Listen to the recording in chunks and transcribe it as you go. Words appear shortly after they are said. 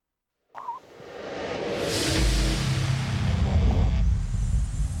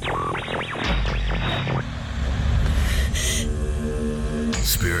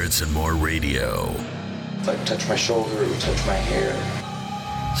Spirits and More Radio. If I touch my shoulder, it would touch my hair.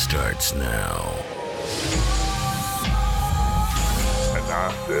 Starts now. And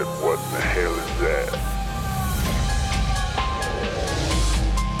I said, what the hell is that?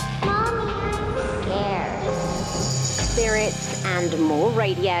 Mommy, I'm scared. Spirits and More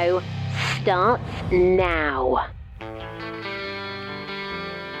Radio starts now.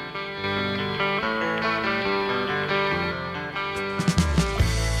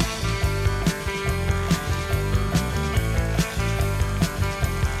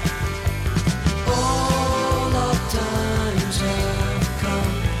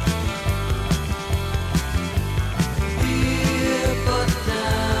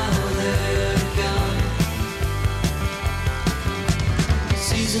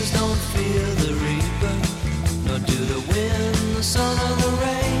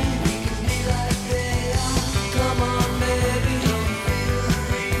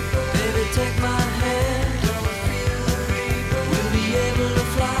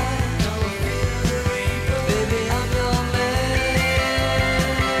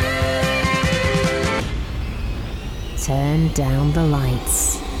 Turn down the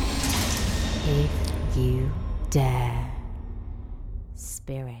lights, if you dare.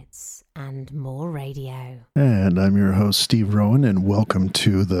 Spirits and More Radio. And I'm your host, Steve Rowan, and welcome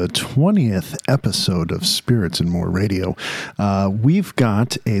to the 20th episode of Spirits and More Radio. We've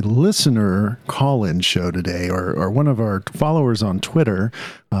got a listener call-in show today, or one of our followers on Twitter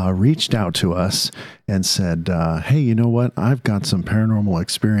reached out to us and said, hey, you know what? I've got some paranormal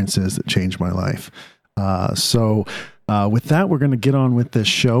experiences that changed my life. With that, we're going to get on with this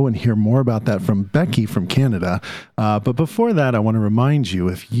show and hear more about that from Becky from Canada. But before that, I want to remind you,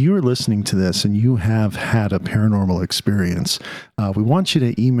 if you're listening to this and you have had a paranormal experience, we want you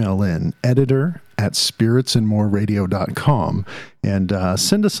to email in editor@spiritsandmoreradio.com and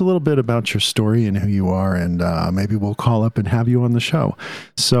send us a little bit about your story and who you are, and maybe we'll call up and have you on the show.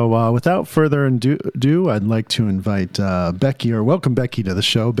 So without further ado, I'd like to invite Becky, or welcome Becky to the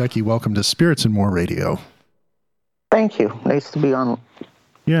show. Becky, welcome to Spirits and More Radio. Thank you. Nice to be on.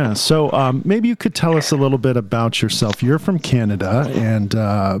 Yeah. So maybe you could tell us a little bit about yourself. You're from Canada, and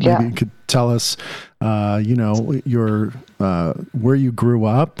maybe you could tell us, your where you grew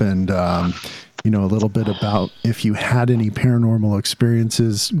up, and a little bit about if you had any paranormal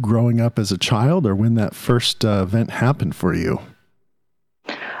experiences growing up as a child, or when that first event happened for you.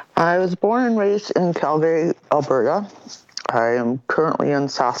 I was born and raised in Calgary, Alberta. I am currently in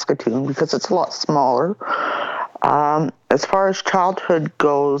Saskatoon because it's a lot smaller. As far as childhood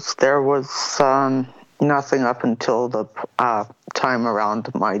goes, there was nothing up until the time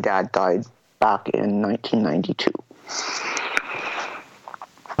around my dad died back in 1992.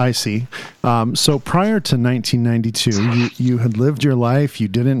 I see. So prior to 1992, you had lived your life. You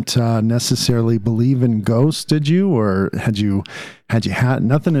didn't necessarily believe in ghosts, did you? Or had you had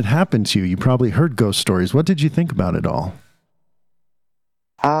nothing had happened to you? You probably heard ghost stories. What did you think about it all?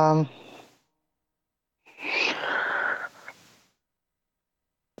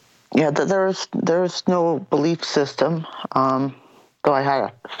 Yeah, there's no belief system, though I had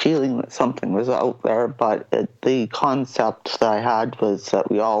a feeling that something was out there, but the concept that I had was that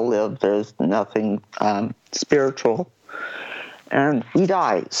we all live, there's nothing spiritual, and we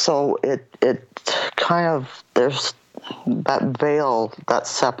die. So it kind of, there's that veil that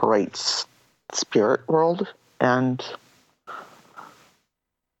separates the spirit world and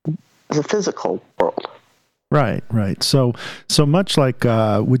the physical world. Right. So much like,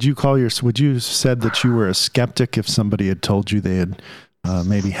 would you said that you were a skeptic if somebody had told you they had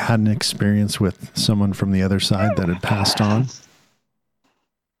maybe had an experience with someone from the other side that had passed on?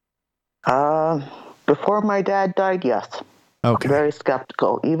 Before my dad died, yes. Okay. Very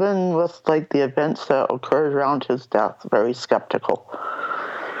skeptical. Even with the events that occurred around his death, very skeptical.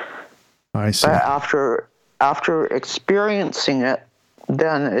 I see. But after experiencing it,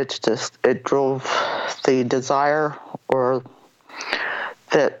 then it drove the desire or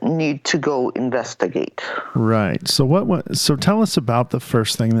the need to go investigate. Right. So so tell us about the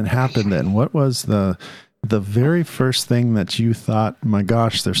first thing that happened then. What was the very first thing that you thought, my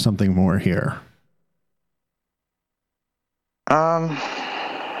gosh, there's something more here? The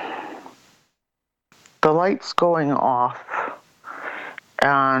lights going off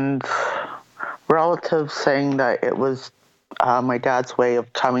and relatives saying that it was my dad's way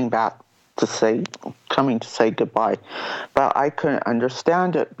of coming to say goodbye. But I couldn't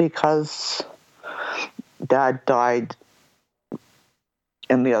understand it because Dad died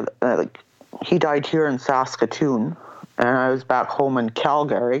in the other, he died here in Saskatoon, and I was back home in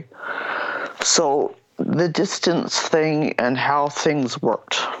Calgary. So the distance thing and how things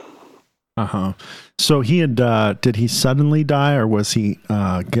worked Uh-huh. So he had, did he suddenly die, or was he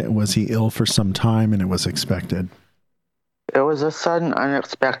ill for some time and it was expected? It was a sudden,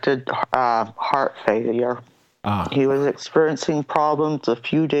 unexpected heart failure. He was experiencing problems a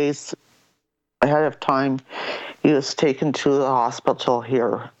few days ahead of time. He was taken to the hospital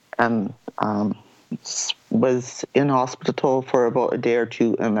here and was in hospital for about a day or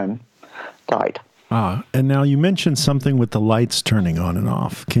two and then died. And now you mentioned something with the lights turning on and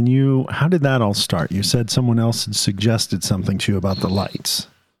off. How did that all start? You said someone else had suggested something to you about the lights.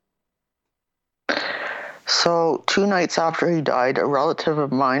 So 2 nights after he died, a relative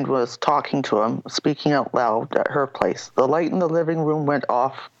of mine was talking to him, speaking out loud at her place. The light in the living room went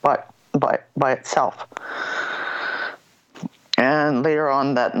off by itself. And later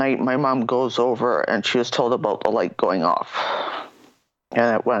on that night, my mom goes over and she was told about the light going off.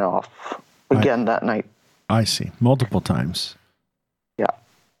 And it went off again that night. I see. Multiple times. Yeah.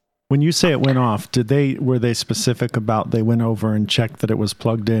 When you say it went off, were they specific about they went over and checked that it was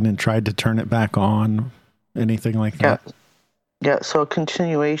plugged in and tried to turn it back on? Anything like that? Yeah, so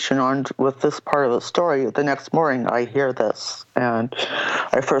continuation on with this part of the story, the next morning I hear this, and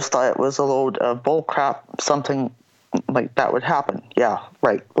I first thought it was a load of bull crap, something like that would happen. Yeah,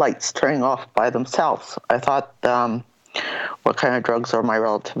 right, lights turning off by themselves. I thought, what kind of drugs are my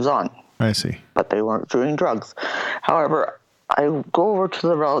relatives on? I see. But they weren't doing drugs. However, I go over to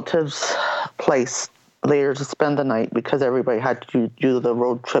the relative's place later to spend the night because everybody had to do the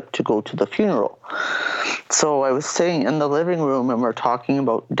road trip to go to the funeral. So I was sitting in the living room and we're talking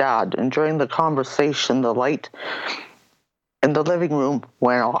about Dad, and during the conversation, the light in the living room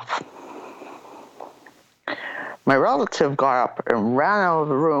went off. My relative got up and ran out of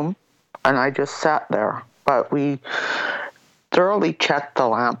the room, and I just sat there. But we thoroughly checked the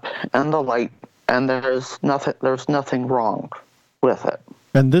lamp and the light, and there's nothing wrong with it.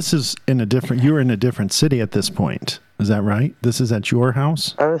 And this is you're in a different city at this point. Is that right? This is at your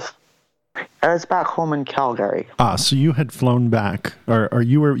house? I was back home in Calgary. So you had flown back, or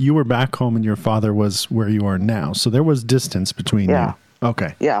you were back home and your father was where you are now. So there was distance between you.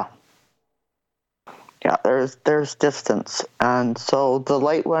 Okay. Yeah. Yeah, there's distance. And so the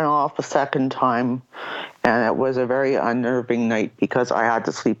light went off a second time, and it was a very unnerving night because I had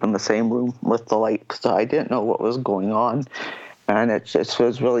to sleep in the same room with the light because I didn't know what was going on. And it just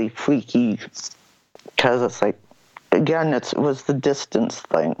was really freaky because it's like, again, it was the distance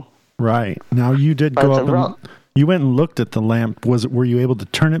thing. Right. Now you did go up and you went and looked at the lamp. Were you able to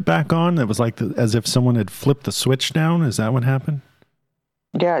turn it back on? It was like as if someone had flipped the switch down. Is that what happened?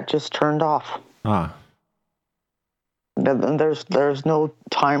 Yeah, it just turned off. And there's no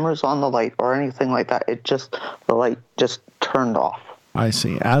timers on the light or anything like that. The light just turned off. I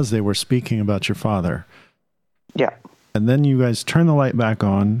see. As they were speaking about your father. Yeah. And then you guys turn the light back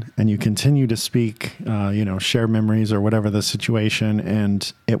on and you continue to speak, share memories or whatever the situation,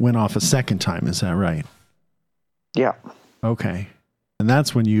 and it went off a second time. Is that right? Yeah. Okay. And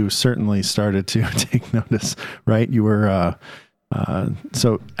that's when you certainly started to take notice, right? You were,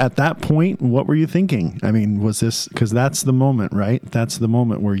 so at that point, what were you thinking? I mean, was this, because that's the moment, right? That's the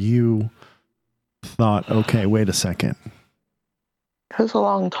moment where you thought, okay, wait a second. It was a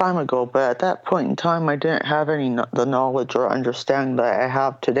long time ago, but at that point in time, I didn't have the knowledge or understanding that I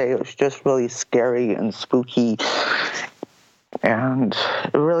have today. It was just really scary and spooky, and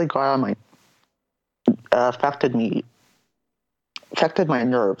it really got on affected my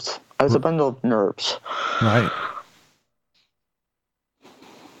nerves. I was a bundle of nerves. Right.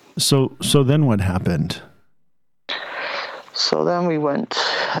 So then what happened? So then we went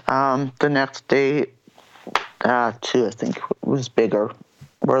the next day to, I think it was Bigger,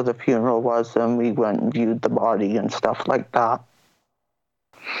 where the funeral was, and we went and viewed the body and stuff like that.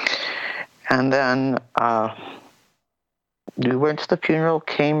 And then we went to the funeral,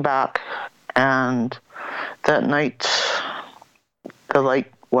 came back, and that night the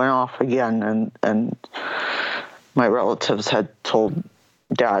light went off again, and my relatives had told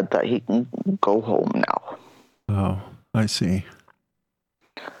Dad that he can go home now. Oh, I see.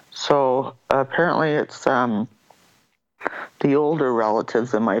 So apparently it's the older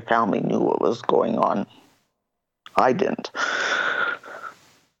relatives in my family knew what was going on. I didn't.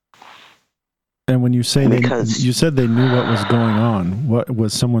 And when you say you said they knew what was going on, what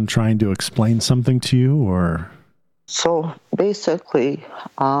was someone trying to explain something to you, or? So basically,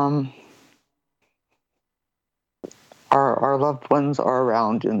 our loved ones are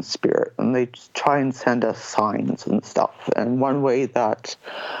around in spirit, and they try and send us signs and stuff. And one way that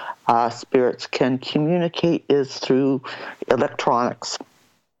spirits can communicate is through electronics.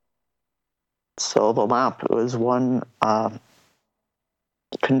 So the lamp was one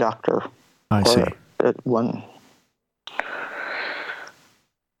conductor I see. At one.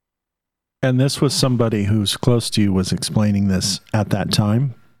 And this was somebody who's close to you was explaining this at that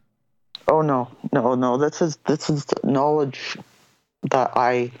time? Oh, no. This is the knowledge that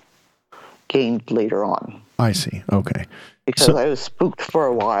I gained later on. I see. Okay. Because I was spooked for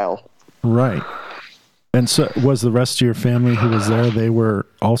a while. Right. And so was the rest of your family who was there, they were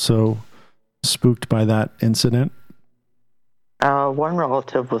also spooked by that incident? One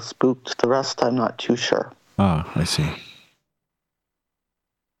relative was spooked. The rest, I'm not too sure. Ah, I see.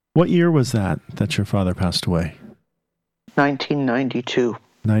 What year was that your father passed away? 1992.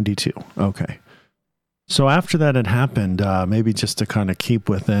 92. Okay. So after that had happened, maybe just to kind of keep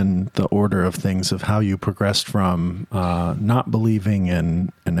within the order of things of how you progressed from not believing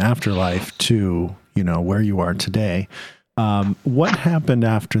in an afterlife to, where you are today. What happened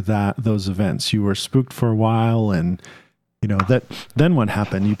after those events? You were spooked for a while, and then what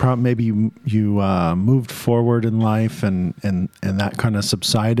happened? You moved forward in life, and that kind of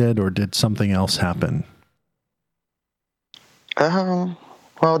subsided, or did something else happen?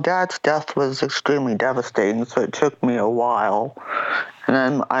 Well, Dad's death was extremely devastating, so it took me a while,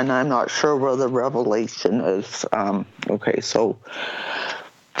 and I'm not sure where the revelation is. Okay, so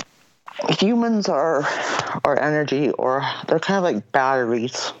humans are energy, or they're kind of like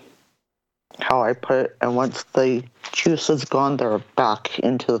batteries, how I put it, and once the juice is gone, they're back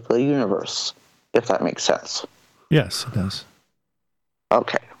into the universe, if that makes sense. Yes, it does.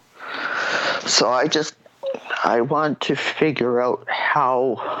 Okay. So I want to figure out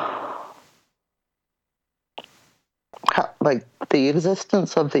how, like, the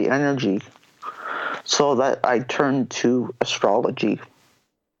existence of the energy, so that I turned to astrology.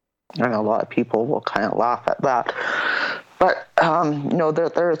 And a lot of people will kind of laugh at that. But,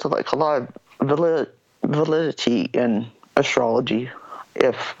 there's like a lot of validity in astrology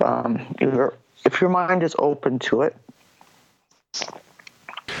if your mind is open to it.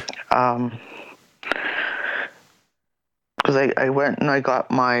 Because I went and I got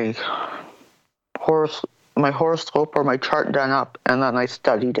my horoscope or my chart done up, and then I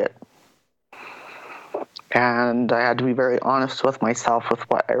studied it. And I had to be very honest with myself with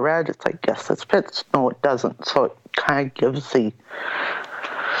what I read. It's like, yes, this fits. No, it doesn't. So it kind of gives the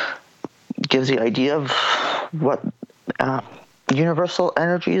idea of what universal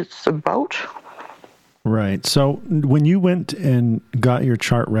energy is about. Right. So when you went and got your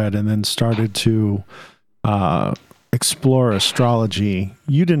chart read and then started to explore astrology,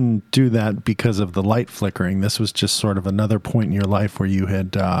 you didn't do that because of the light flickering. This was just sort of another point in your life where you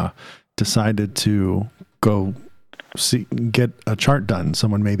had decided to go get a chart done.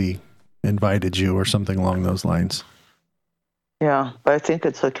 Someone maybe invited you or something along those lines. Yeah, but I think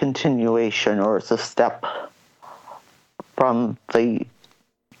it's a continuation, or it's a step from the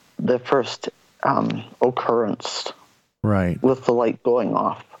first occurrence. Right. With the light going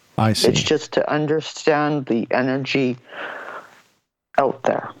off. I see. It's just to understand the energy out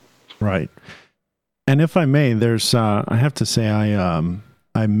there. Right. And if I may, there's, I have to say,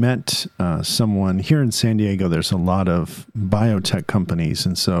 I met someone here in San Diego. There's a lot of biotech companies.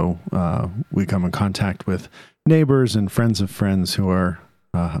 And so we come in contact with neighbors and friends of friends who are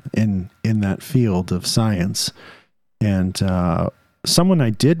in that field of science. And someone I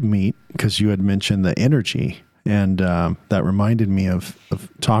did meet, because you had mentioned the energy, and that reminded me of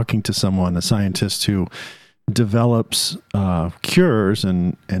talking to someone, a scientist who develops cures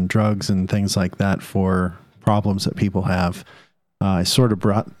and drugs and things like that for problems that people have. I sort of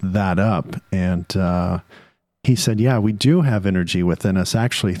brought that up, and he said, yeah, we do have energy within us.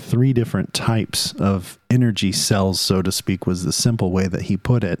 Actually, 3 different types of energy cells, so to speak, was the simple way that he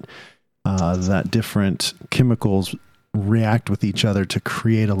put it, that different chemicals react with each other to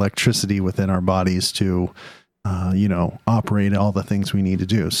create electricity within our bodies to, operate all the things we need to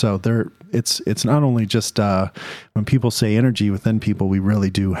do. So it's not only just when people say energy within people, we really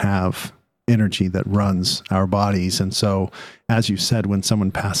do have energy that runs our bodies. And so, as you said, when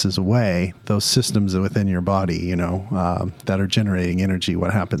someone passes away, those systems within your body, that are generating energy,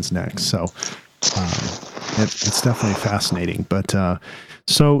 what happens next? So it's definitely fascinating. But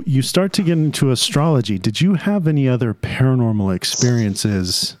so you start to get into astrology. Did you have any other paranormal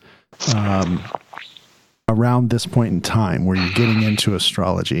experiences around this point in time where you're getting into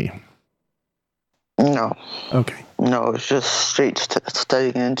astrology? No. Okay. No, it was just straight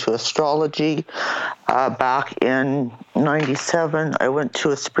studying into astrology. Back in 97, I went to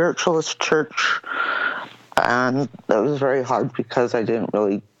a spiritualist church, and that was very hard because I didn't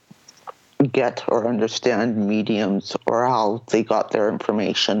really get or understand mediums or how they got their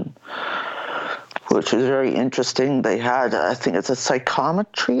information, which was very interesting. They had, I think it's a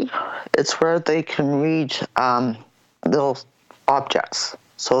psychometry It's where they can read little objects.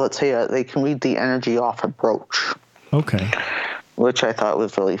 So let's say they can read the energy off a brooch. Okay. Which I thought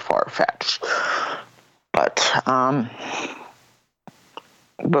was really far-fetched. But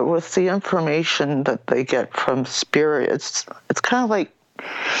with the information that they get from spirit, it's kind of like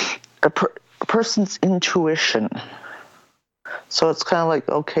a person's intuition. So it's kind of like,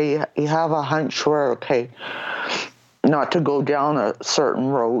 okay, you have a hunch where, okay, not to go down a certain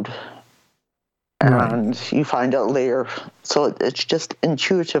road, and you find out later. So it's just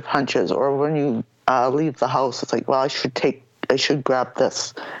intuitive hunches. Or when you leave the house, it's like, well, I should grab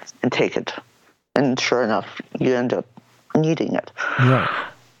this and take it. And sure enough, you end up needing it. Right.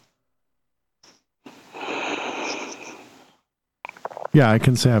 Yeah, I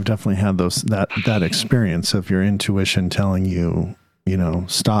can say I've definitely had that experience of your intuition telling you,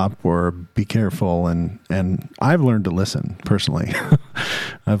 stop or be careful, and I've learned to listen personally.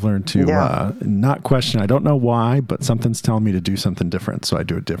 I've learned to not question. I don't know why, but something's telling me to do something different, so I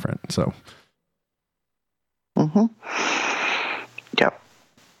do it different. So. Mm-hmm. Yep.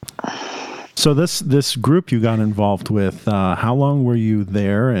 So this group you got involved with, how long were you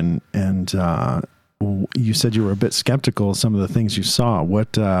there? And you said you were a bit skeptical of some of the things you saw.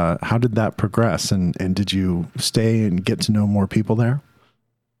 How did that progress? And did you stay and get to know more people there?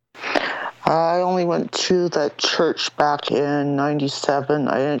 I only went to that church back in 97.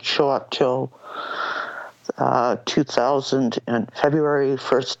 I didn't show up till 2000 and February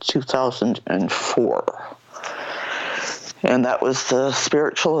 1st, 2004. And that was the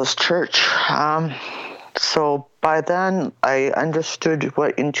Spiritualist Church. So by then, I understood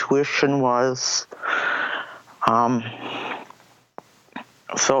what intuition was.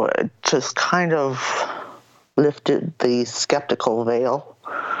 So it just kind of lifted the skeptical veil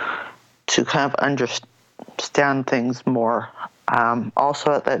to kind of understand things more.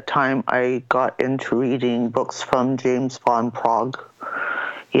 Also at that time, I got into reading books from James von Prague.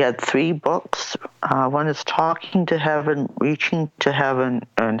 He had 3 books. One is Talking to Heaven, Reaching to Heaven,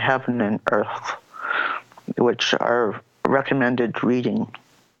 and Heaven and Earth, which are recommended reading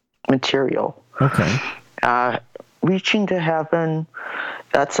material. Okay. Reaching to Heaven,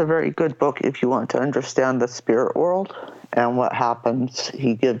 that's a very good book if you want to understand the spirit world and what happens.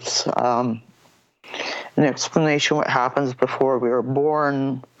 He gives an explanation what happens before we are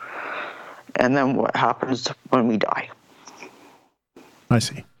born and then what happens when we die. I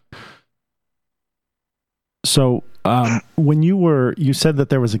see. So when you said that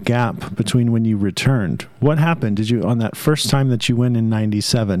there was a gap between when you returned. What happened? On that first time that you went in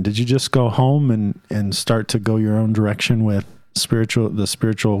 97, did you just go home and start to go your own direction with the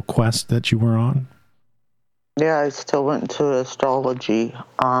spiritual quest that you were on? Yeah, I still went to astrology.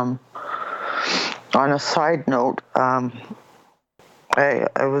 On a side note, I'm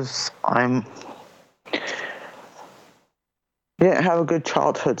didn't have a good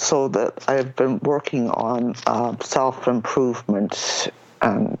childhood, so that I've been working on self-improvement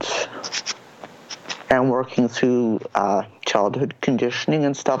and working through childhood conditioning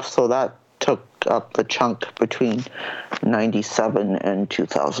and stuff. So that took up the chunk between 97 and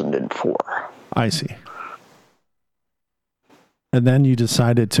 2004. I see. And then you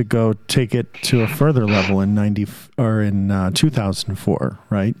decided to go take it to a further level in 2004,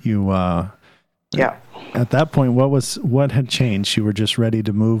 right? Yeah. At that point, what had changed? You were just ready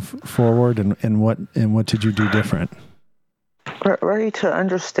to move forward, and what did you do different? Ready to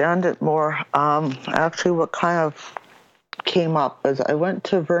understand it more. Actually, what kind of came up is I went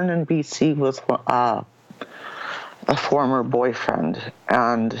to Vernon, BC with a former boyfriend,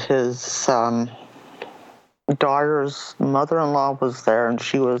 and his daughter's mother-in-law was there, and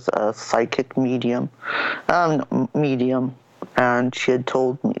she was a psychic medium, and she had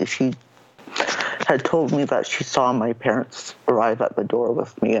told me that she saw my parents arrive at the door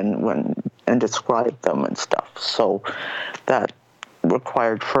with me and describe them and stuff. So that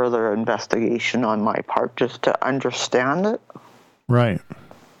required further investigation on my part just to understand it. Right.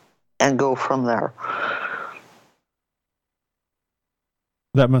 And go from there.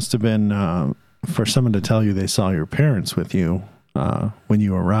 That must have been for someone to tell you they saw your parents with you when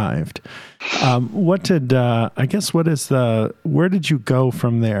you arrived. Where did you go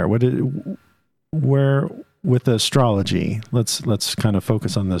from there? Where with the astrology? Let's kind of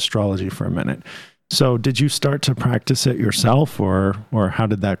focus on the astrology for a minute. So did you start to practice it yourself, or how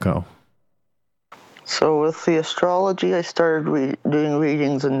did that go? So with the astrology, I started doing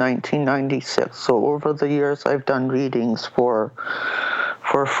readings in 1996. So over the years, I've done readings for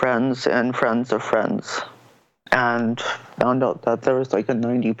friends and friends of friends, and found out that there was like a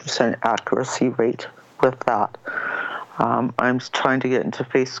 90% accuracy rate with that. I'm trying to get into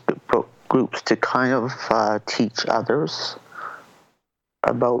Facebook groups to kind of teach others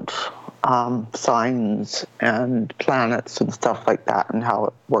about signs and planets and stuff like that and how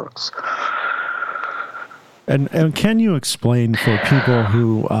it works. And can you explain for people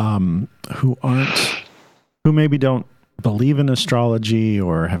who maybe don't believe in astrology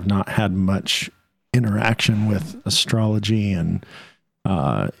or have not had much interaction with astrology, and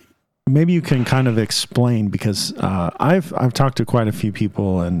maybe you can kind of explain, because I've talked to quite a few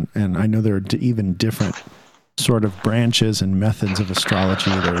people, and I know there are even different sort of branches and methods of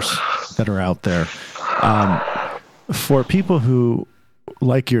astrology that are out there. For people who,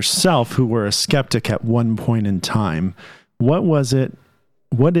 like yourself, who were a skeptic at one point in time, what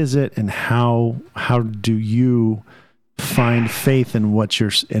is it, and how do you find faith in what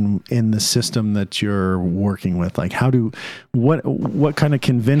you're in the system that you're working with? Like, what kind of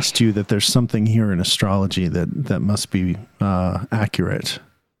convinced you that there's something here in astrology that must be accurate?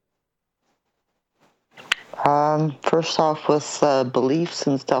 First off, with beliefs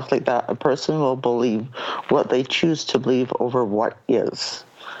and stuff like that, a person will believe what they choose to believe over what is.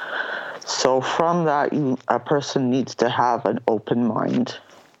 So from that, a person needs to have an open mind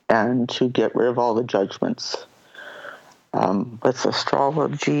and to get rid of all the judgments. With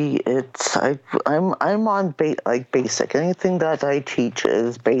astrology, I'm on basic. Anything that I teach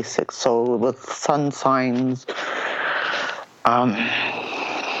is basic. So with sun signs,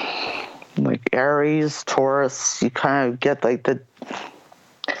 like Aries, Taurus, you kind of get like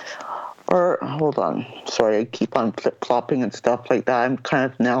hold on, sorry, I keep on flip-flopping and stuff like that. I'm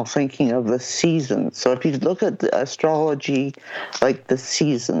kind of now thinking of the seasons. So if you look at the astrology, like the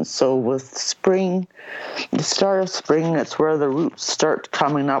seasons, so with spring, the start of spring, it's where the roots start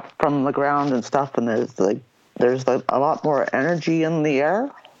coming up from the ground and stuff, and there's a lot more energy in the air.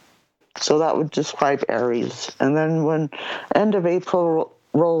 So that would describe Aries. And then when end of April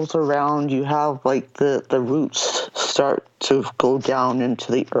rolls around, you have like the roots start to go down into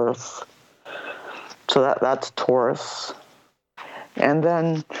the earth. So that's Taurus. And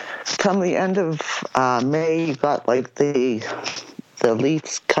then come the end of May, you got like the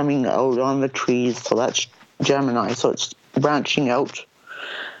leaves coming out on the trees. So that's Gemini. So it's branching out.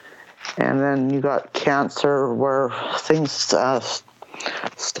 And then you got Cancer, where things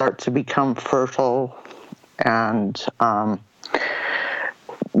start to become fertile, and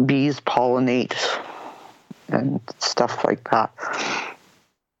bees pollinate and stuff like that.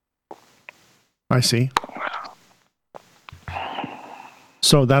 I see.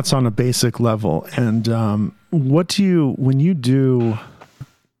 So that's on a basic level. And what do you, when you do,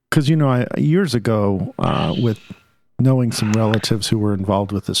 because, years ago, with knowing some relatives who were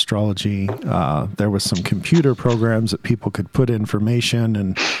involved with astrology, there was some computer programs that people could put information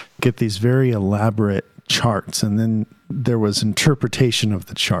and get these very elaborate charts. And then there was interpretation of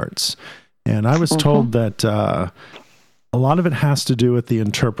the charts. And I was told that a lot of it has to do with the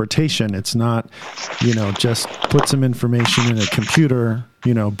interpretation. It's not, just put some information in a computer,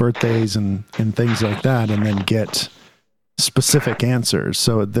 birthdays and things like that, and then get specific answers.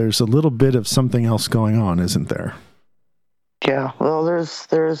 So there's a little bit of something else going on, isn't there? Yeah, well,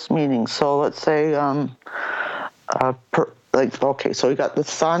 there's meaning. So let's say, so you got the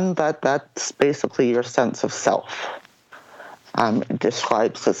sun, that's basically your sense of self. It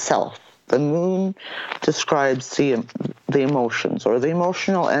describes the self. The moon describes the emotions or the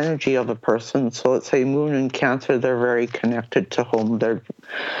emotional energy of a person. So let's say Moon and Cancer, they're very connected to home. They're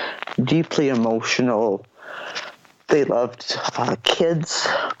deeply emotional. They loved kids,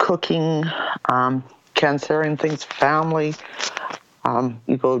 cooking, Cancerian things, family.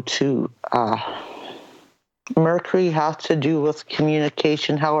 You go to Mercury, has to do with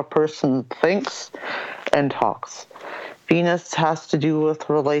communication, how a person thinks and talks. Venus has to do with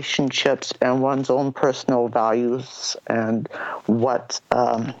relationships and one's own personal values and what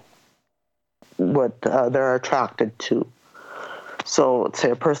they're attracted to. So let's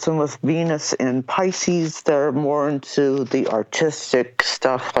say a person with Venus in Pisces, they're more into the artistic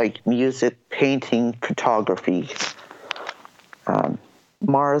stuff like music, painting, photography.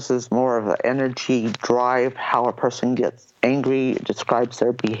 Mars is more of an energy, drive, how a person gets angry, it describes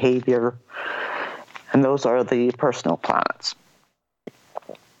their behavior. And those are the personal planets.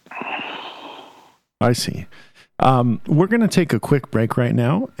 I see. We're going to take a quick break right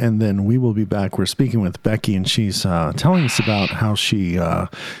now, and then we will be back. We're speaking with Becky, and she's telling us about how she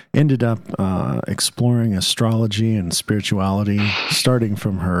ended up exploring astrology and spirituality, starting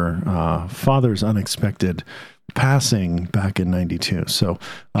from her father's unexpected passing back in 92. So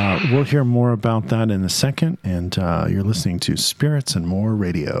we'll hear more about that in a second, and you're listening to Spirits and More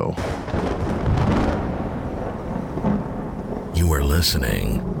Radio. You are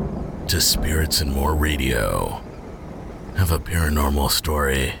listening to Spirits and More Radio. Have a paranormal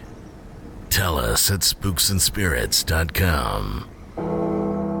story? Tell us at spooksandspirits.com.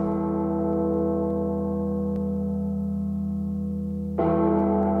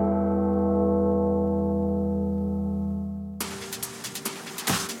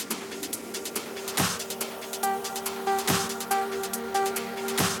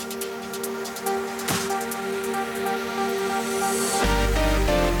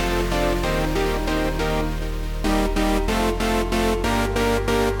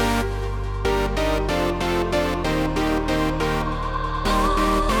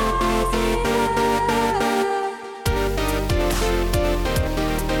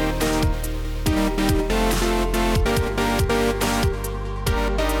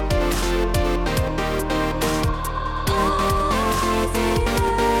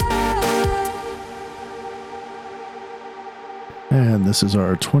 And this is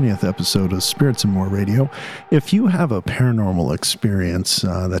our 20th episode of Spirits and More Radio. If you have a paranormal experience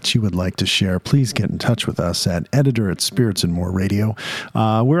that you would like to share, please get in touch with us at editor@Spirits and More Radio.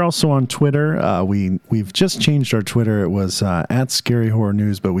 We're also on Twitter. We've just changed our Twitter. It was at Scary Horror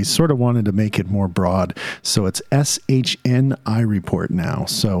News, but we sort of wanted to make it more broad. So it's SHNI Report now.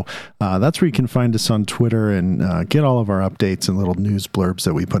 So that's where you can find us on Twitter and get all of our updates and little news blurbs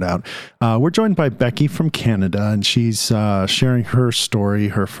that we put out. We're joined by Becky from Canada, and she's sharing her story,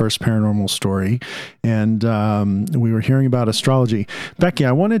 her first paranormal story, and we were hearing about astrology. Becky,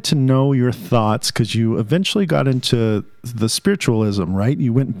 I wanted to know your thoughts because you eventually got into the spiritualism, right?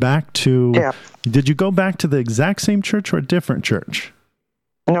 You went back to, Did you go back to the exact same church or a different church?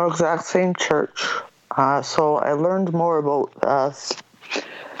 No, exact same church. So I learned more about,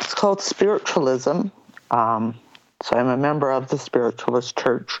 it's called spiritualism. So I'm a member of the Spiritualist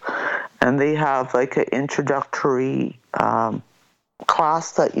Church, and they have like an introductory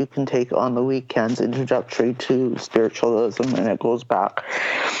class that you can take on the weekends, introductory to spiritualism, and it goes back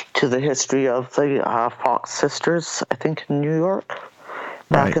to the history of the Fox sisters, I think in New York,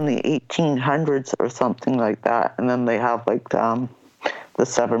 back in the 1800s or something like that. And then they have like the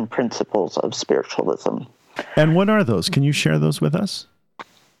 7 principles of spiritualism. And what are those? Can you share those with us?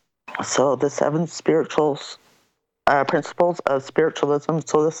 So the 7 principles of spiritualism.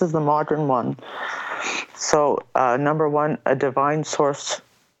 So this is the modern one. So number 1, a divine source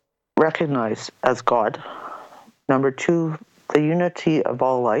recognized as God. Number 2, the unity of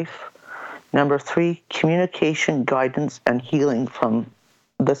all life. Number 3, communication, guidance, and healing from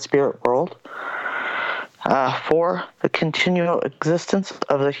the spirit world. 4, the continual existence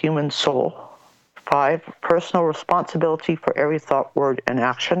of the human soul. 5, personal responsibility for every thought, word, and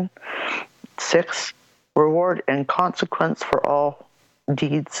action. 6, reward and consequence for all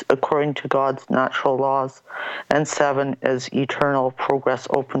deeds according to God's natural laws. And 7 is eternal progress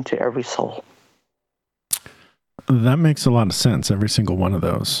open to every soul. That makes a lot of sense, every single one of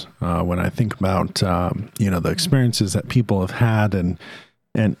those. When I think about, the experiences that people have had and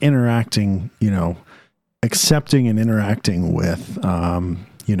interacting, accepting and interacting with,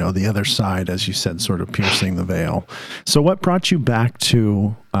 the other side, as you said, sort of piercing the veil. So what brought you back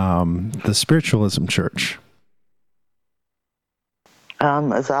to the Spiritualism Church?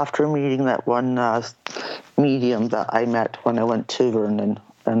 As after meeting that one medium that I met when I went to Vernon,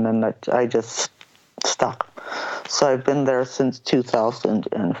 and then I just stuck. So I've been there since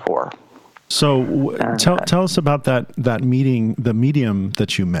 2004. So tell us about that meeting, the medium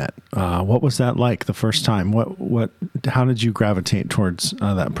that you met. What was that like the first time? How did you gravitate towards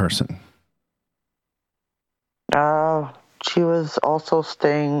that person? She was also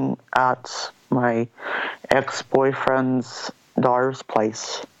staying at my ex-boyfriend's daughter's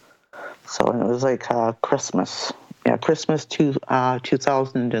place. So it was like Christmas. Yeah, Christmas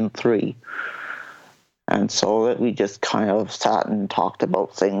 2003. And so we just kind of sat and talked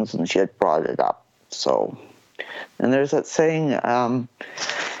about things, and she had brought it up. So, and there's that saying,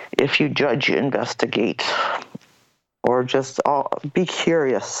 if you judge, investigate, or just be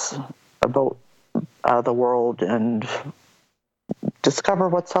curious about the world and discover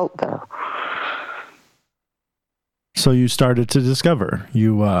what's out there. So you started to discover.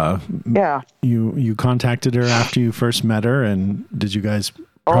 You you contacted her after you first met her, and did you guys?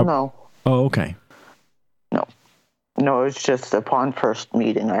 No. Oh, okay. No, it's just upon first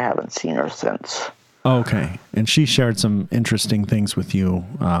meeting. I haven't seen her since. Okay, and she shared some interesting things with you.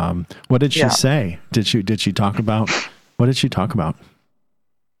 What did she say? Did she talk about? What did she talk about?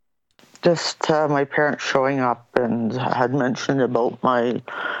 Just my parents showing up, and had mentioned about my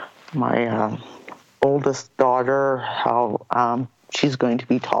oldest daughter, how she's going to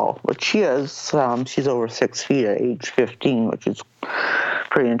be tall, which she is. She's over 6 feet at age 15, which is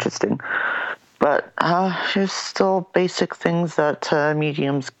pretty interesting. But there's still basic things that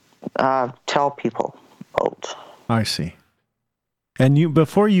mediums tell people about. I see. And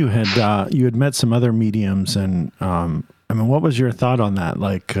before you had met some other mediums, and what was your thought on that?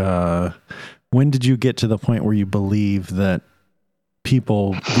 Like, when did you get to the point where you believe that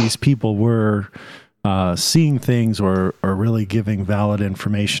these people were seeing things or really giving valid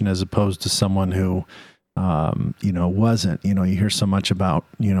information, as opposed to someone who, wasn't? You hear so much about,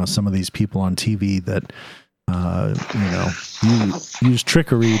 some of these people on TV that, use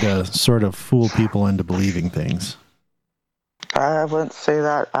trickery to sort of fool people into believing things. I wouldn't say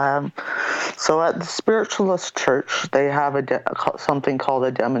that. So at the Spiritualist Church, they have something called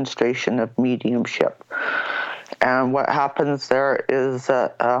a demonstration of mediumship. And what happens there is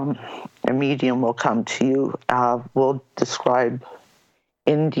that a medium will come to you, will describe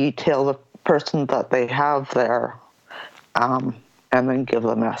in detail the person that they have there, and then give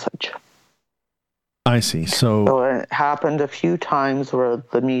the message. I see. So it happened a few times where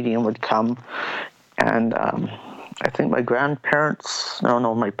the medium would come, and I think my parents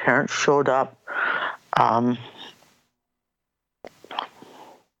showed up.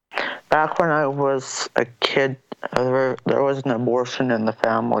 Back when I was a kid, there was an abortion in the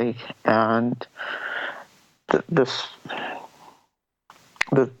family, and the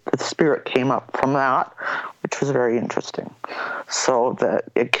spirit came up from that, which was very interesting. So that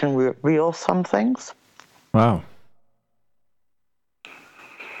it can reveal some things. Wow.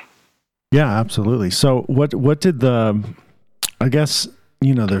 Yeah, absolutely. So what did I guess,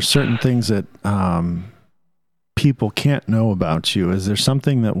 there's certain things that people can't know about you. Is there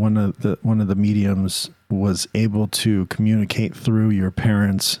something that one of the mediums was able to communicate through your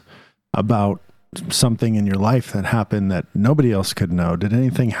parents about something in your life that happened that nobody else could know? Did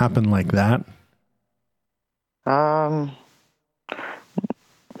anything happen like that?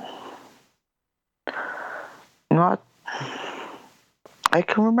 Not. I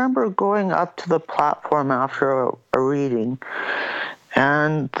can remember going up to the platform after a reading,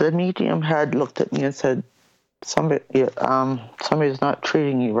 and the medium had looked at me and said, somebody's not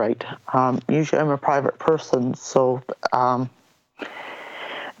treating you right. Usually I'm a private person, so, and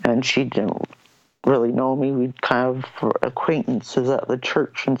she didn't really know me. We'd kind of acquaintances at the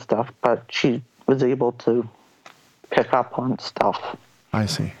church and stuff, but she was able to pick up on stuff. I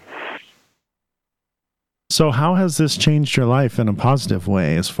see. So how has this changed your life in a positive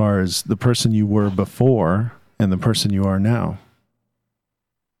way, as far as the person you were before and the person you are now?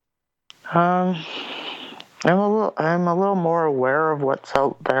 I'm a little more aware of what's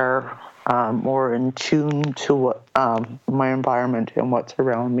out there, more in tune to what my environment and what's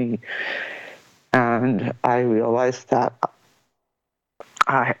around me, and I realized that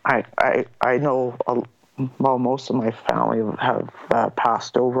I know. Most of my family have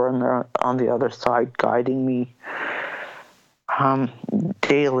passed over, and they're on the other side guiding me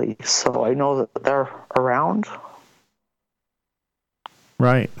daily. So I know that they're around.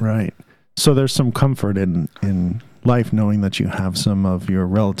 Right. So there's some comfort in life knowing that you have some of your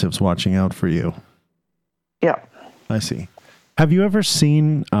relatives watching out for you. Yeah. I see. Have you ever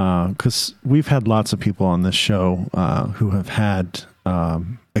seen, because we've had lots of people on this show who have had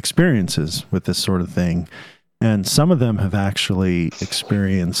experiences with this sort of thing, and some of them have actually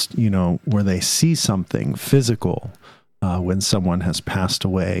experienced, where they see something physical when someone has passed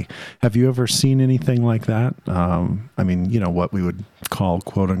away. Have you ever seen anything like that? What we would call,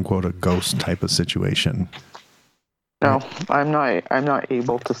 quote unquote, a ghost type of situation. No, I'm not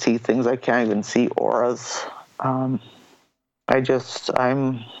able to see things. I can't even see auras. I'm just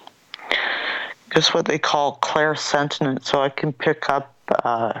what they call clairsentient, so I can pick up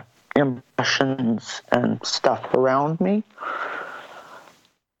impressions and stuff around me.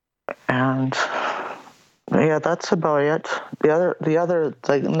 And yeah, that's about it. The other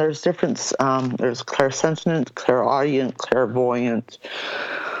like, there's different. There's clairsentient, clairaudient, clairvoyant,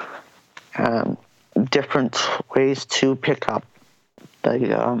 different ways to pick up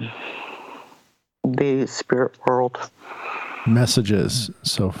the spirit world. Messages,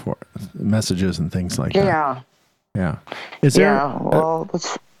 so forth. Messages and things like that. Yeah. Is there? Yeah. Well,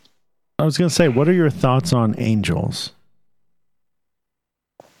 I was going to say, what are your thoughts on angels?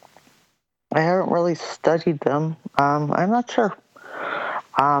 I haven't really studied them. I'm not sure.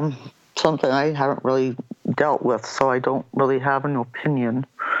 Something I haven't really dealt with, so I don't really have an opinion.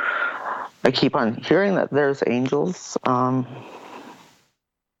 I keep on hearing that there's angels, but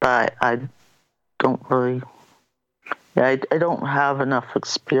I don't really. Yeah, I don't have enough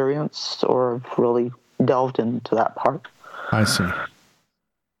experience or really delved into that part. I see.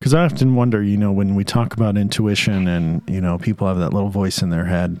 Because I often wonder, when we talk about intuition and, people have that little voice in their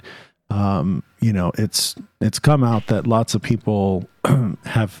head, it's come out that lots of people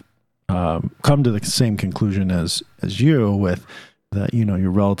have come to the same conclusion as you with that,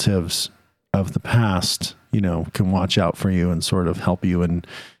 your relatives of the past, can watch out for you and sort of help you and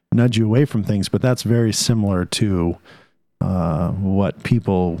nudge you away from things. But that's very similar to what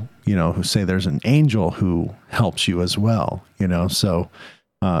people, who say there's an angel who helps you as well, so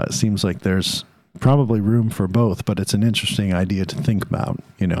it seems like there's probably room for both, but it's an interesting idea to think about,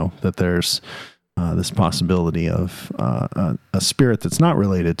 that there's this possibility of a spirit that's not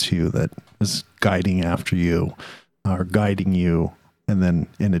related to you that is guiding after you or guiding you. And then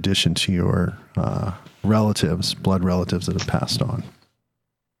in addition to your relatives, blood relatives that have passed on.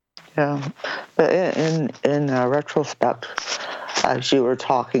 Yeah. But in retrospect, as you were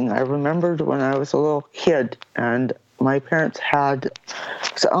talking, I remembered when I was a little kid and my parents had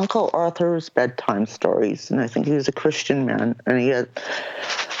Uncle Arthur's bedtime stories. And I think he was a Christian man. And he had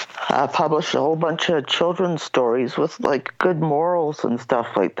published a whole bunch of children's stories with like good morals and stuff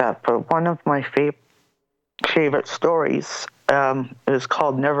like that. But one of my favorite stories is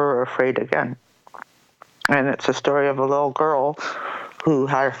called Never Afraid Again. And it's a story of a little girl who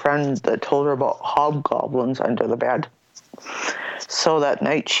had a friend that told her about hobgoblins under the bed. So that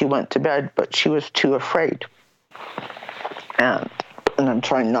night she went to bed, but she was too afraid. And I'm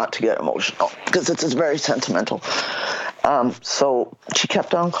trying not to get emotional because it's very sentimental. So she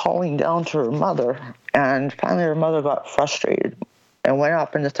kept on calling down to her mother, and finally her mother got frustrated and went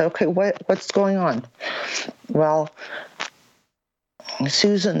up and said, okay, what's going on? Well,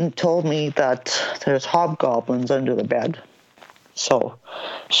 Susan told me that there's hobgoblins under the bed. So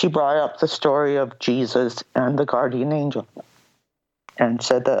she brought up the story of Jesus and the guardian angel and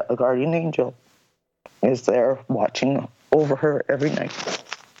said that a guardian angel is there watching over her every night.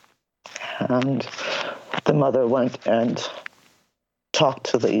 And the mother went and talked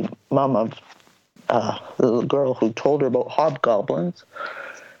to the mom of the little girl who told her about hobgoblins.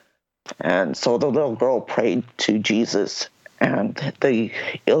 And so the little girl prayed to Jesus, and the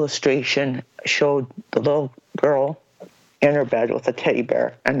illustration showed the little girl in her bed with a teddy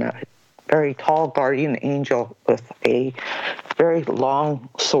bear and a very tall guardian angel with a very long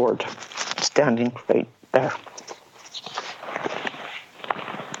sword standing right there.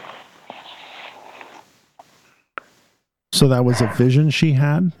 So that was a vision she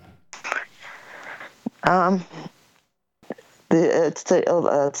had? It's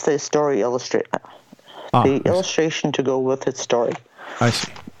the story illustrate. The illustration to go with its story. I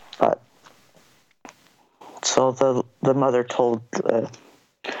see. But so the mother told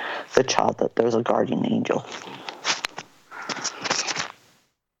the child that there's a guardian angel.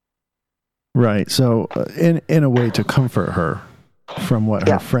 Right. So in a way to comfort her from what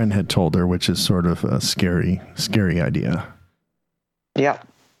her friend had told her, which is sort of a scary idea. Yeah.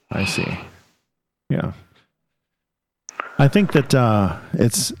 I see. Yeah. I think that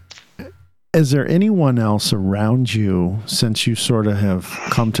is there anyone else around you, since you sort of have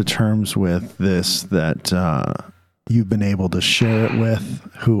come to terms with this, that you've been able to share it with,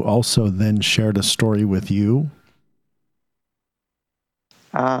 who also then shared a story with you?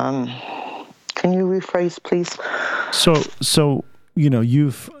 Can you rephrase, please? So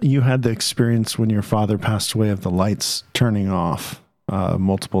you had the experience when your father passed away of the lights turning off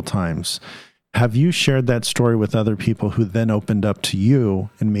multiple times. Have you shared that story with other people who then opened up to you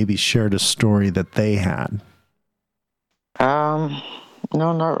and maybe shared a story that they had? No,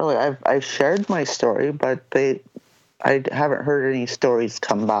 not really. I've shared my story, but I haven't heard any stories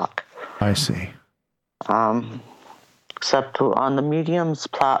come back. I see. Except on the medium's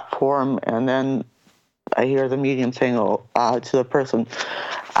platform, and then I hear the medium saying, to the person,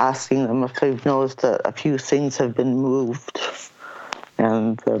 asking them if they've noticed that a few things have been moved.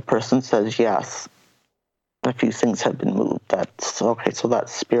 And the person says, yes, a few things have been moved. That's okay, so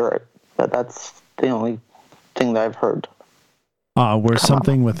that's spirit. But that's the only thing that I've heard. Where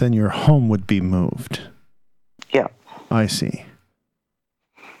something within your home would be moved. Yeah. I see.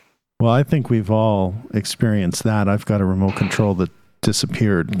 Well, I think we've all experienced that. I've got a remote control that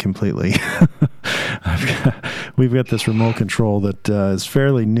disappeared completely. We've got this remote control that is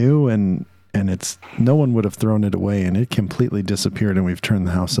fairly new, and it's no one would have thrown it away, and it completely disappeared, and we've turned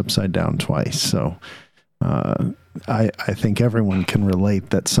the house upside down twice. So I think everyone can relate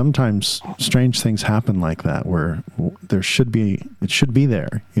that sometimes strange things happen like that, where it should be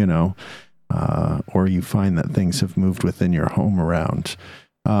there, or you find that things have moved within your home around.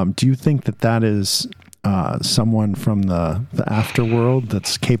 Do you think that is someone from the afterworld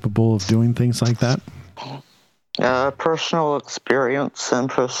that's capable of doing things like that? Personal experience and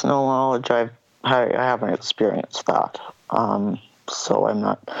personal knowledge, I haven't experienced that. So I'm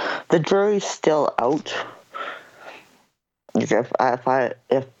not. The jury's still out. If I've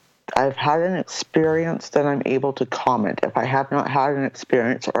had an experience, then I'm able to comment. If I have not had an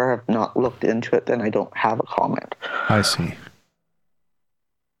experience or have not looked into it, then I don't have a comment. I see.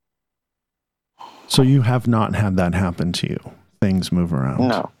 So you have not had that happen to you? Things move around?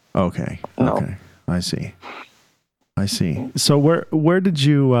 No. Okay. No. Okay. I see. So where did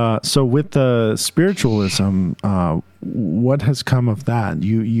you, so with the spiritualism, what has come of that?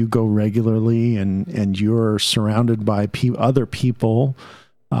 You go regularly and you're surrounded by other people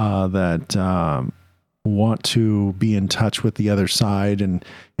that want to be in touch with the other side, and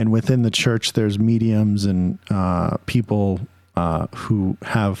within the church there's mediums and people who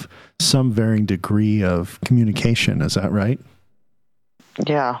have some varying degree of communication. Is that right?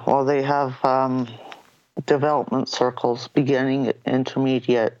 Yeah, well, they have development circles, beginning,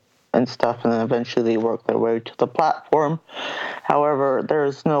 intermediate, and stuff, and then eventually they work their way to the platform. However,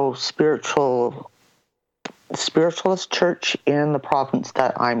 there's no spiritualist church in the province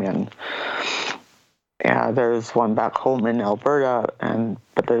that I'm in. Yeah, there's one back home in Alberta,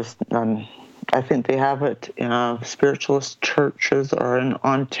 but there's none. I think they have it. Spiritualist churches are in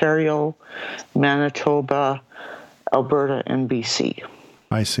Ontario, Manitoba, Alberta, and BC.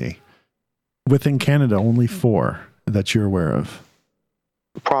 I see. Within Canada, only 4 that you're aware of.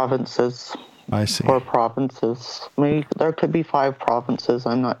 Provinces. I see. 4 provinces. Maybe there could be 5 provinces.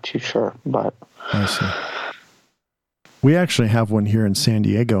 I'm not too sure, but I see. We actually have one here in San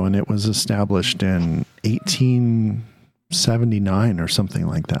Diego, and it was established in 1879 or something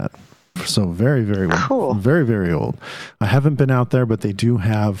like that. So very, very cool. Very, very old. I haven't been out there, but they do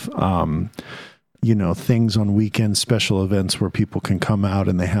have things on weekends, special events where people can come out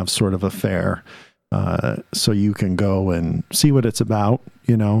and they have sort of a fair. So you can go and see what it's about,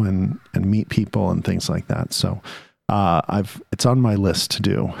 and meet people and things like that. So it's on my list to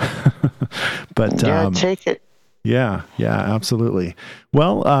do. But take it. Yeah, absolutely.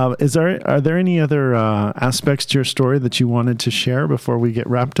 Well, are there any other aspects to your story that you wanted to share before we get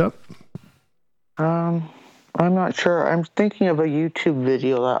wrapped up? I'm not sure. I'm thinking of a YouTube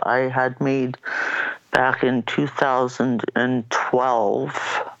video that I had made back in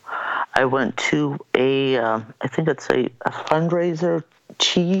 2012. I went to I think it's a fundraiser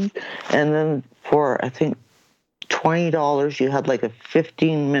tea, and then for, I think, $20, you had like a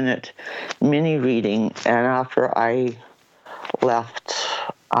 15-minute mini reading. And after I left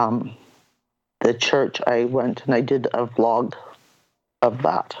the church, I went and I did a vlog of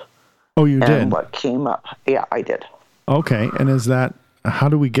that. Oh, you did? And what came up. Yeah, I did. Okay. And how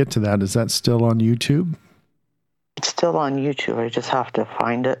do we get to that? Is that still on YouTube? It's still on YouTube. I just have to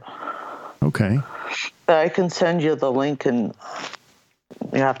find it. Okay. But I can send you the link, and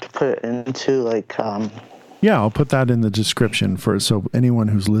you have to put it into yeah, I'll put that in the description so anyone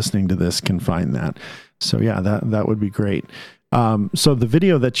who's listening to this can find that. So yeah, that would be great. So the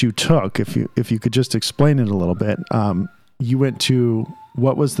video that you took, if you could just explain it a little bit, you went to,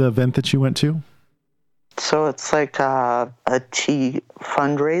 what was the event that you went to? So it's like a tea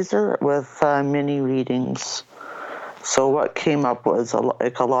fundraiser with mini readings. So what came up was a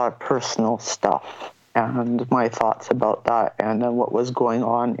lot of personal stuff and my thoughts about that, and then what was going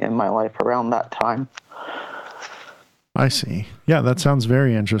on in my life around that time. I see. Yeah, that sounds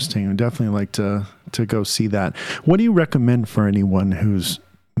very interesting. I'd definitely like to go see that. What do you recommend for anyone who's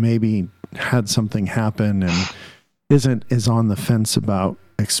maybe had something happen and is on the fence about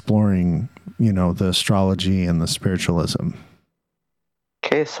exploring, the astrology and the spiritualism?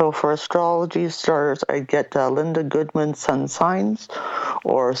 Okay, so for astrology starters, I'd get Linda Goodman's Sun Signs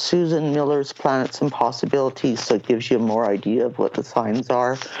or Susan Miller's Planets and Possibilities, so it gives you more idea of what the signs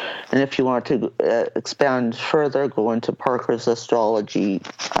are. And if you want to expand further, go into Parker's Astrology,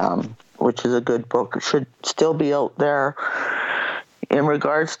 which is a good book. It should still be out there. In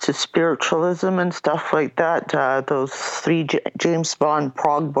regards to spiritualism and stuff like that, those 3 James Bond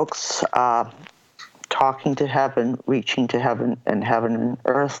Prague books, Talking to Heaven, Reaching to Heaven, and Heaven and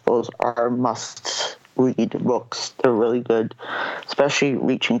Earth, those are must-read books. They're really good, especially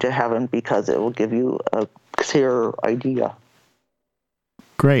Reaching to Heaven, because it will give you a clearer idea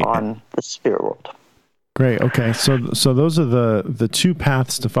on the spirit world. Great. Okay. So those are the 2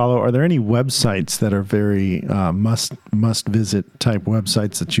 paths to follow. Are there any websites that are very must visit type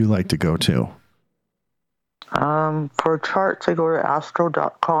websites that you like to go to? For charts, I go to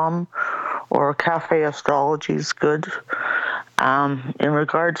astro.com or Cafe Astrology is good. In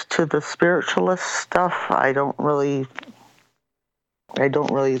regards to the spiritualist stuff, I don't really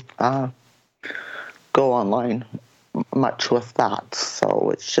go online much with that. So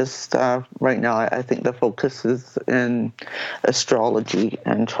it's just right now I think the focus is in astrology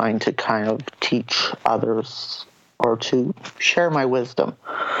and trying to kind of teach others or to share my wisdom.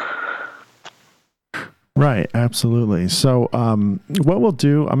 Right, absolutely. So what we'll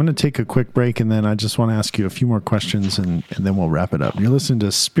do, I'm going to take a quick break, and then I just want to ask you a few more questions, and then we'll wrap it up. You're listening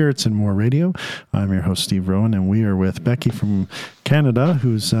to Spirits and More Radio. I'm your host, Steve Rowan, and we are with Becky from Canada,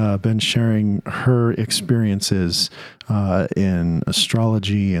 who's been sharing her experiences in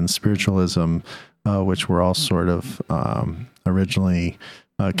astrology and spiritualism, which were all sort of originally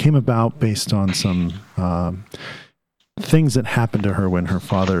came about based on some things that happened to her when her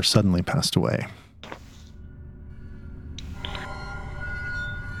father suddenly passed away.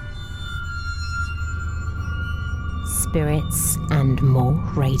 Spirits and More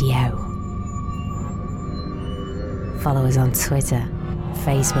Radio. Follow us on Twitter,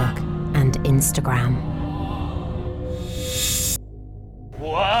 Facebook, and Instagram.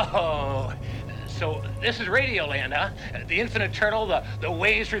 Whoa! So this is Radioland, huh? The infinite turtle, the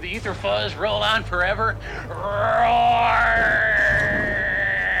waves through the ether fuzz roll on forever. Roar!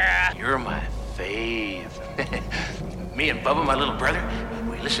 You're my fave. Me and Bubba, my little brother,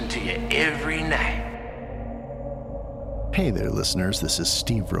 we listen to you every night. Hey there, listeners. This is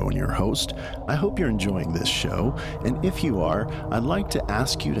Steve Rowan, your host. I hope you're enjoying this show, and if you are, I'd like to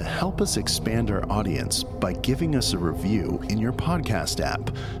ask you to help us expand our audience by giving us a review in your podcast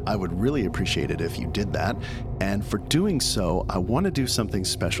app. I would really appreciate it if you did that, and for doing so, I want to do something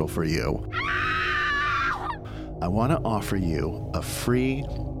special for you. I want to offer you a free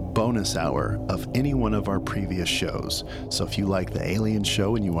bonus hour of any one of our previous shows. So if you like the Alien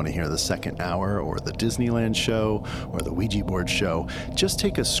show and you want to hear the second hour, or the Disneyland show, or the Ouija board show, just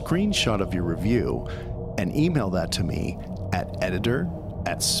take a screenshot of your review and email that to me at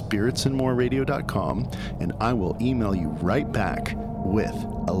editor@spiritsandmoreradio.com, and I will email you right back with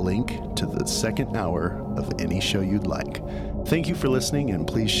a link to the second hour of any show you'd like. Thank you for listening, and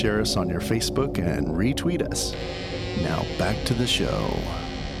please share us on your Facebook and retweet us. Now back to the show.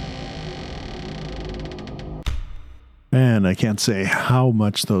 And I can't say how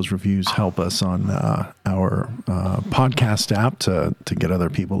much those reviews help us on our podcast app to get other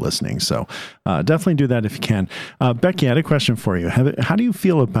people listening. So definitely do that if you can. Becky, I had a question for you. How do you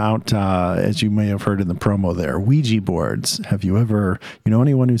feel about, as you may have heard in the promo there, Ouija boards? Have you ever,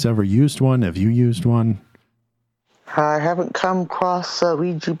 anyone who's ever used one? Have you used one? I haven't come across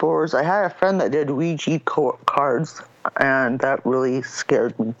Ouija boards. I had a friend that did Ouija cards, and that really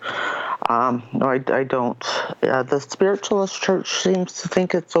scared me. No, I don't. The spiritualist church seems to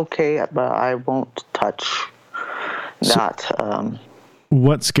think it's okay, but I won't touch that.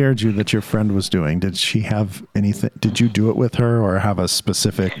 What scared you that your friend was doing? Did she have anything? Did you do it with her, or have a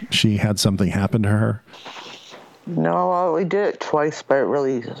specific, she had something happen to her? No, we did it twice, but it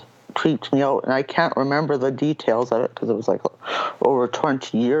really creeped me out, and I can't remember the details of it because it was like over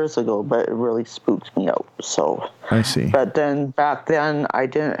 20 years ago, but it really spooked me out. So I see. But then back then I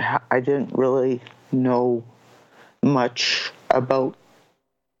didn't really know much about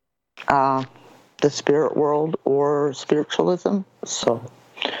the spirit world or spiritualism. So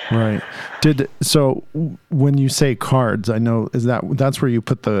right. So when you say cards, I know that's where you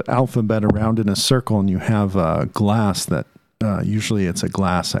put the alphabet around in a circle, and you have a glass that usually it's a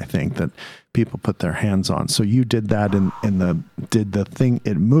glass, I think, that people put their hands on. So you did that did the thing,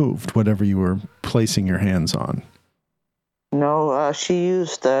 it moved, whatever you were placing your hands on? No, she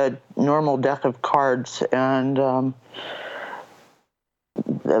used a normal deck of cards, and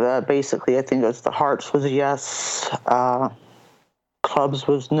basically I think it was the hearts was yes, clubs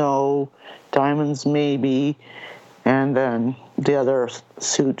was no, diamonds maybe, and then the other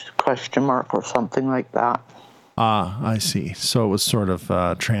suit question mark or something like that. Ah, I see. So it was sort of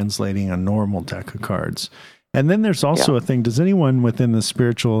translating a normal deck of cards. And then there's also a thing, does anyone within the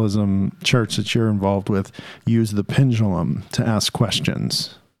spiritualism church that you're involved with use the pendulum to ask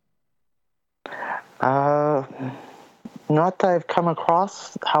questions? Not that I've come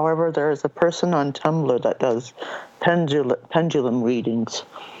across. However, there is a person on Tumblr that does pendulum readings.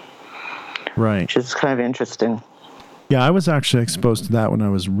 Right. Which is kind of interesting. Yeah, I was actually exposed to that when I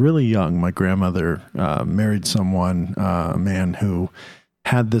was really young. My grandmother married someone, a man who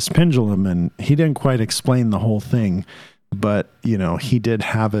had this pendulum, and he didn't quite explain the whole thing, but, he did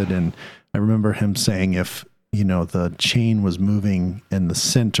have it. And I remember him saying if, the chain was moving in the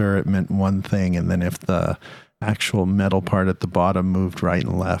center, it meant one thing. And then if the actual metal part at the bottom moved right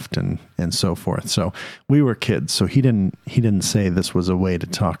and left and so forth. So we were kids. So he didn't say this was a way to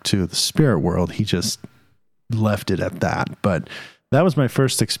talk to the spirit world. He just left it at that. But that was my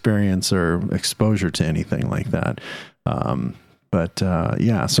first experience or exposure to anything like that.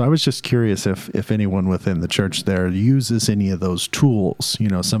 So I was just curious if anyone within the church there uses any of those tools,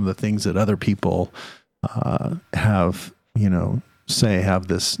 some of the things that other people have, have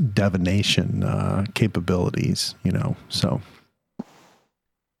this divination capabilities, so.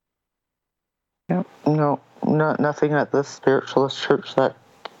 Yeah, no, nothing at this spiritualist church that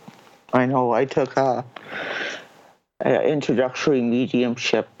I know. I took a introductory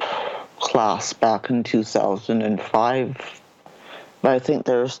mediumship class back in 2005. But I think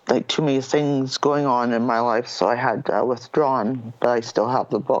there's like too many things going on in my life, so I had withdrawn, but I still have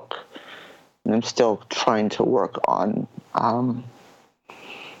the book. And I'm still trying to work on,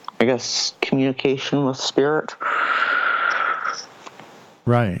 communication with spirit.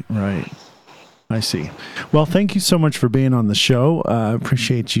 Right. I see. Well, thank you so much for being on the show. I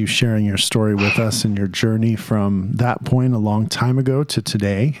appreciate you sharing your story with us and your journey from that point a long time ago to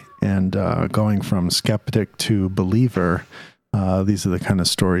today, and going from skeptic to believer. These are the kind of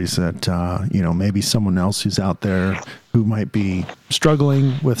stories that, maybe someone else who's out there who might be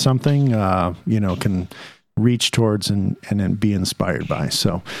struggling with something, can reach towards and be inspired by.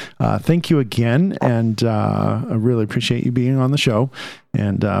 So thank you again. And I really appreciate you being on the show.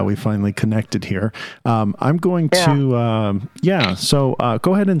 And we finally connected here. I'm going to, so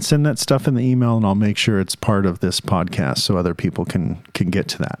go ahead and send that stuff in the email, and I'll make sure it's part of this podcast so other people can get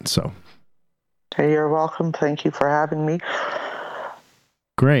to that. So. Hey, you're welcome. Thank you for having me.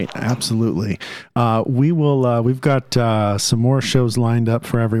 Great. Absolutely. We've got some more shows lined up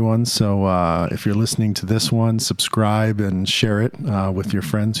for everyone. So if you're listening to this one, subscribe and share it with your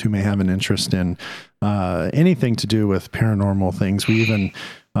friends who may have an interest in anything to do with paranormal things. We even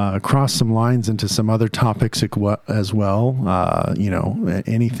cross some lines into some other topics as well.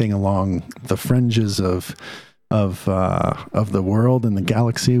 Anything along the fringes of the world and the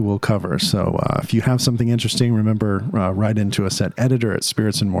galaxy we'll cover. So if you have something interesting, remember, write into us at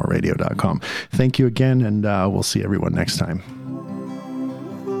editor@spiritsandmoreradio.com. Thank you again, and we'll see everyone next time.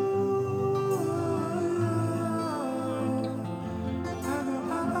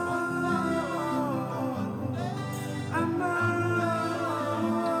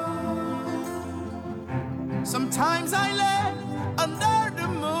 Sometimes I lay under the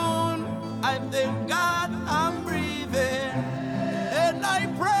moon. I thank God I'm breathing. And I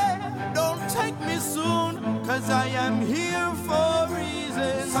pray, don't take me soon, 'cause I am here for a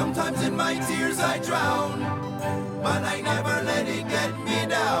reason. Sometimes in my tears I drown, but I never let it get me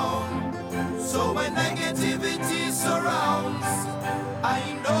down. So when negativity surrounds, I